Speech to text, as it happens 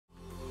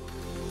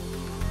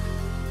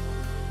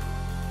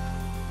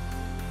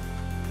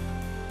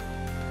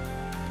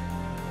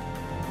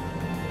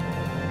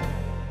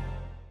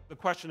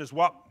question is,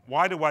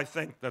 why do I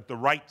think that the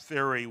right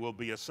theory will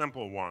be a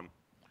simple one?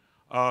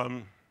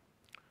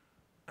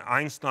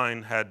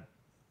 Einstein had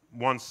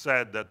once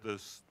said that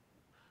this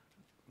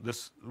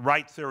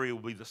right theory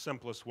will be the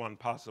simplest one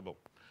possible.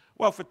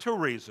 Well, for two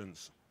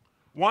reasons.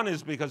 One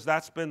is because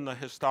that's been the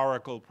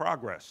historical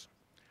progress.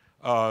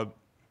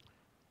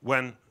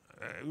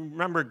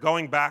 Remember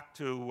going back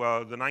to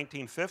the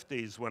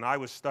 1950s when I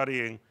was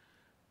studying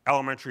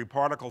elementary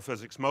particle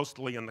physics,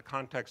 mostly in the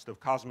context of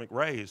cosmic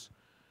rays,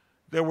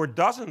 there were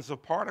dozens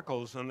of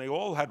particles and they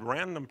all had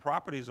random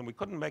properties and we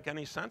couldn't make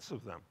any sense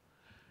of them.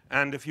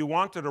 And if you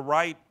wanted to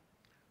write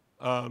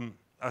a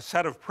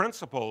set of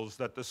principles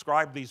that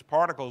describe these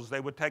particles, they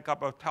would take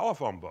up a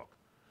telephone book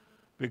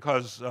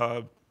because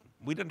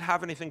we didn't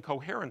have anything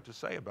coherent to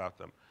say about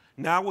them.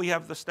 Now we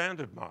have the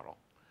standard model.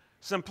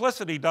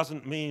 Simplicity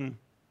doesn't mean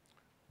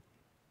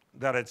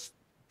that it's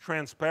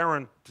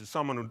transparent to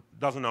someone who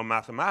doesn't know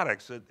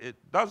mathematics. It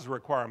does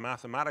require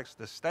mathematics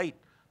to state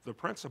the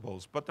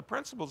principles, but the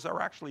principles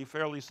are actually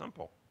fairly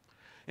simple.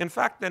 In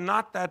fact, they're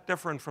not that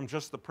different from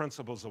just the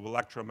principles of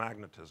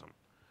electromagnetism.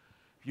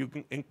 If you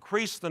can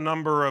increase the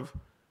number of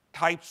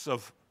types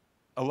of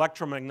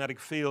electromagnetic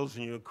fields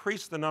and you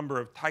increase the number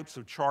of types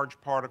of charged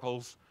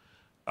particles,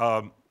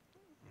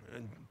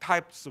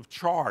 types of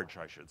charge,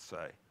 I should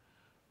say,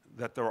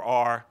 that there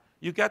are,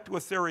 you get to a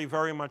theory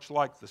very much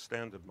like the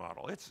standard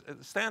model.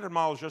 The standard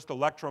model is just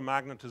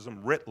electromagnetism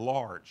writ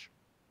large.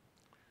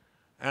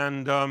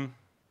 And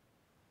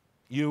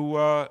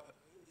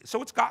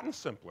so it's gotten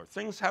simpler.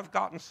 Things have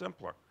gotten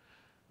simpler.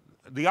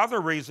 The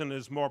other reason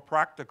is more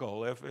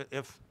practical.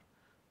 If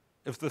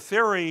the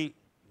theory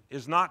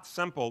is not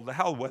simple, the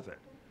hell with it.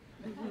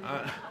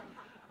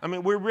 I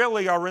mean, we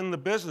really are in the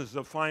business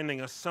of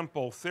finding a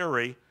simple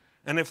theory.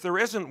 And if there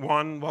isn't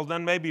one, well,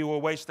 then maybe we're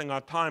wasting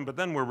our time, but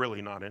then we're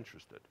really not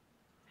interested.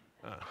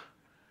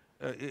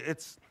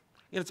 It's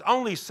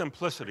only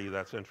simplicity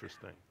that's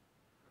interesting,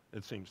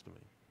 it seems to me.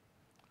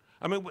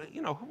 I mean,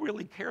 who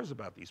really cares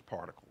about these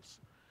particles?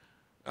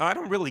 I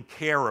don't really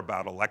care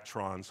about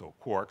electrons or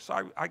quarks.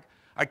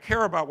 I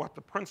care about what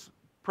the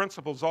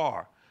principles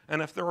are.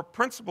 And if there are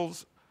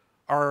principles,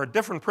 are a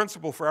different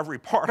principle for every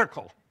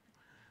particle,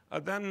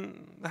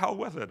 then the hell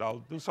with it. I'll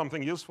do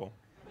something useful.